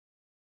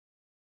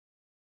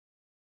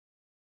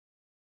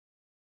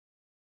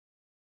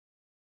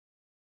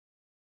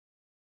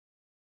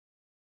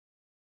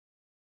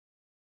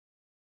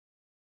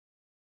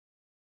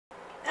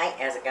Hey,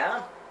 how's it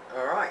going?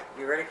 Alright,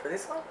 you ready for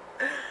this one?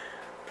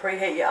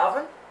 Preheat your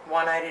oven,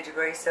 180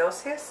 degrees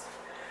Celsius.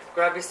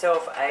 Grab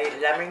yourself a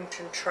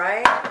lamington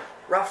tray,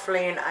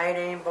 roughly an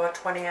 18 by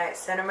 28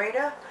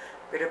 centimetre.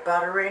 Bit of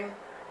butter in,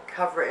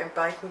 cover it in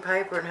baking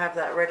paper and have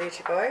that ready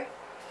to go.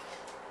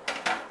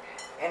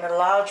 In a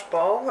large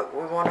bowl,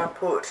 we want to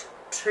put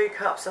 2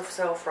 cups of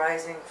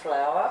self-raising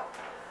flour,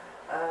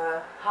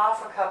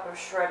 half a cup of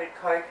shredded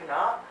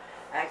coconut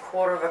and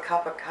 1/4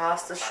 cup of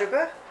caster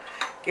sugar.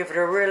 Give it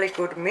a really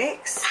good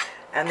mix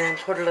and then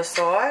put it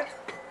aside.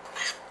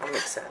 I'll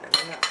mix that in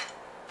a minute.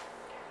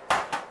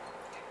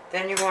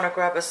 Then you want to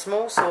grab a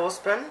small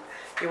saucepan.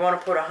 You want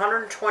to put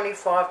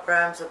 125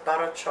 grams of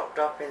butter chopped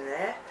up in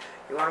there.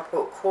 You want to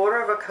put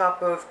 1/4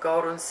 cup of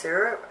golden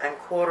syrup and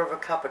 1/4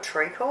 cup of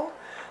treacle.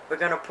 We're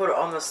going to put it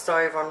on the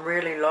stove on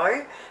really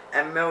low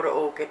and melt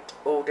it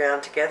all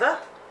down together.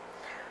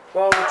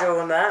 While we're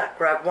doing that,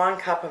 grab 1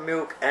 cup of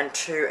milk and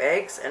 2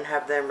 eggs and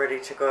have them ready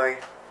to go.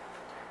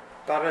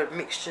 Butter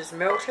mixture's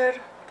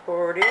melted,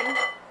 pour it in.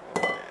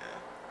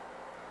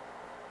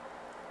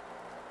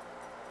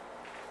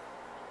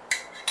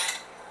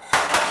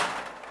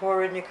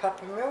 Pour in your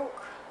cup of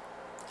milk,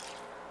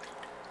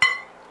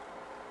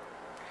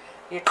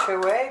 your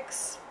 2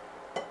 eggs.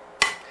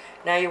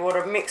 Now you want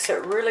to mix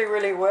it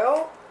really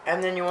well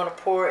and then you want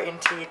to pour it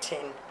into your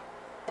tin.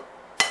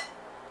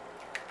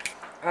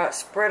 Alright,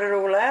 spread it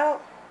all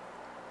out.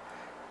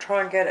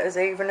 Try and get it as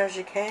even as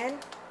you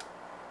can.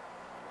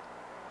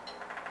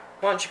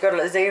 Once you've got it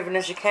as even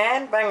as you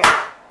can, bang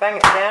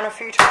it down a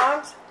few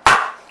times.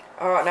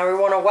 Alright, now we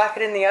want to whack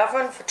it in the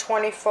oven for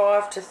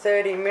 25 to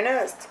 30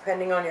 minutes,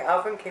 depending on your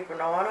oven, keep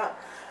an eye on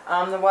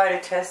it. The way to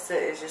test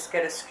it is just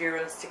get a skewer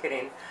and stick it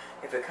in.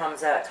 If it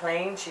comes out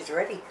clean, she's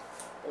ready.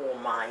 Oh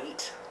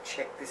mate,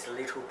 check this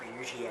little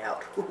beauty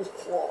out.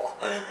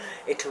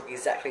 It took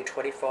exactly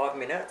 25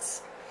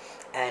 minutes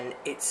and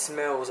it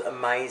smells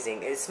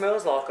amazing. It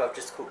smells like I've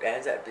just cooked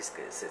Anzac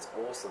biscuits. It's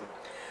awesome.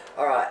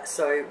 Alright,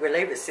 so we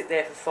leave it sit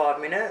there for 5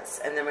 minutes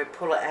and then we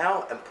pull it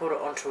out and put it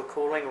onto a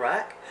cooling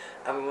rack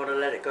and we want to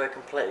let it go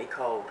completely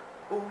cold.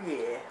 Oh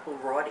yeah,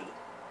 alrighty.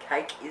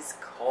 Cake is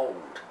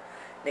cold.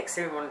 Next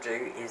thing we want to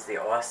do is the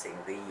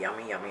icing, the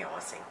yummy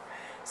icing.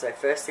 So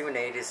first thing we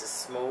need is a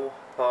small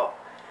pot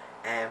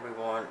and we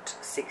want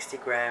 60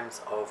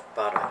 grams of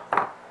butter.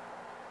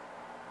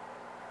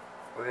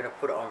 We're going to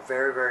put it on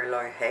very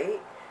low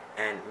heat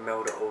and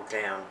melt it all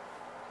down.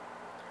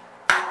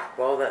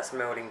 While that's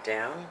melting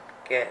down,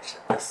 get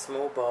a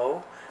small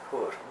bowl,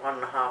 put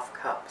 1.5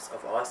 cups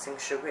of icing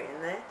sugar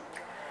in there,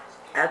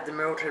 add the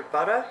melted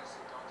butter,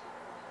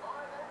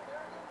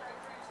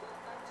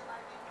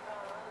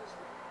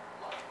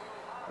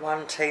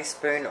 one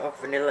teaspoon of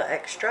vanilla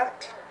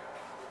extract,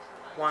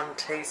 1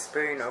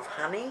 teaspoon of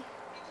honey.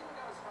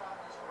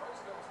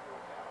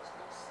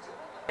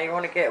 You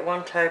want to get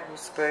 1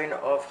 tablespoon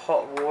of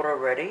hot water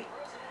ready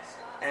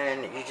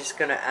and you're just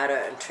going to add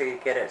it until you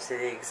get it to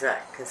the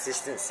exact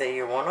consistency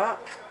you want it.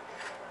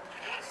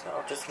 So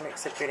I'll just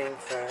mix a bit in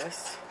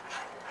first.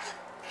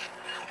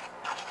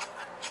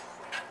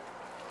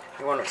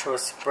 You want it to a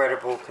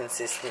spreadable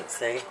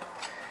consistency.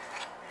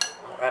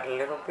 I'll add a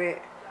little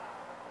bit.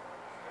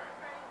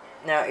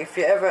 Now if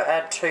you ever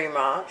add too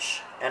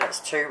much and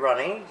it's too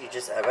runny, you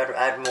just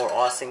add more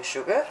icing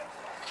sugar.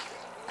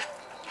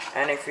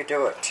 And if you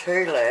do it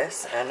too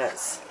less and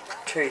it's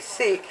too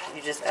thick,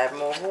 you just add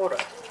more water.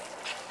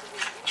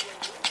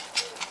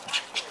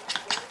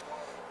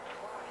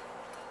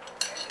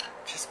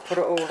 Just put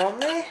it all on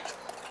there.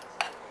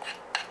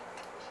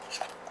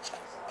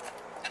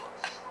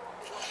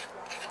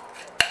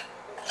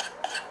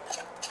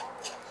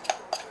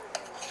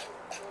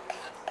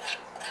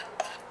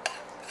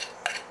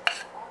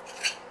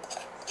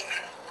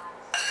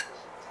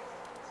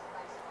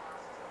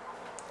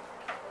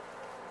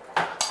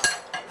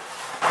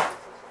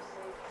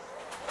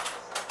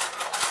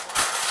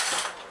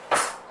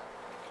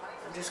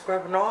 Just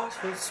grab a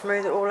knife and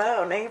smooth it all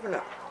out and even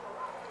it.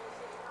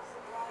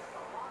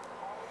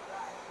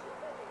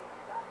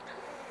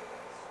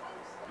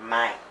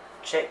 Mate,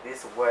 check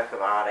this work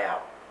of art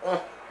out.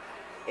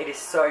 It is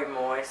so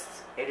moist,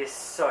 it is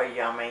so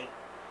yummy.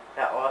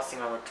 That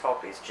icing on the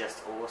top is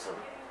just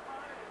awesome.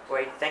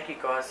 Well, thank you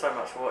guys so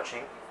much for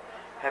watching.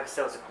 Have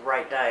yourselves a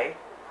great day.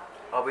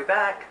 I'll be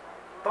back.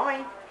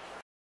 Bye.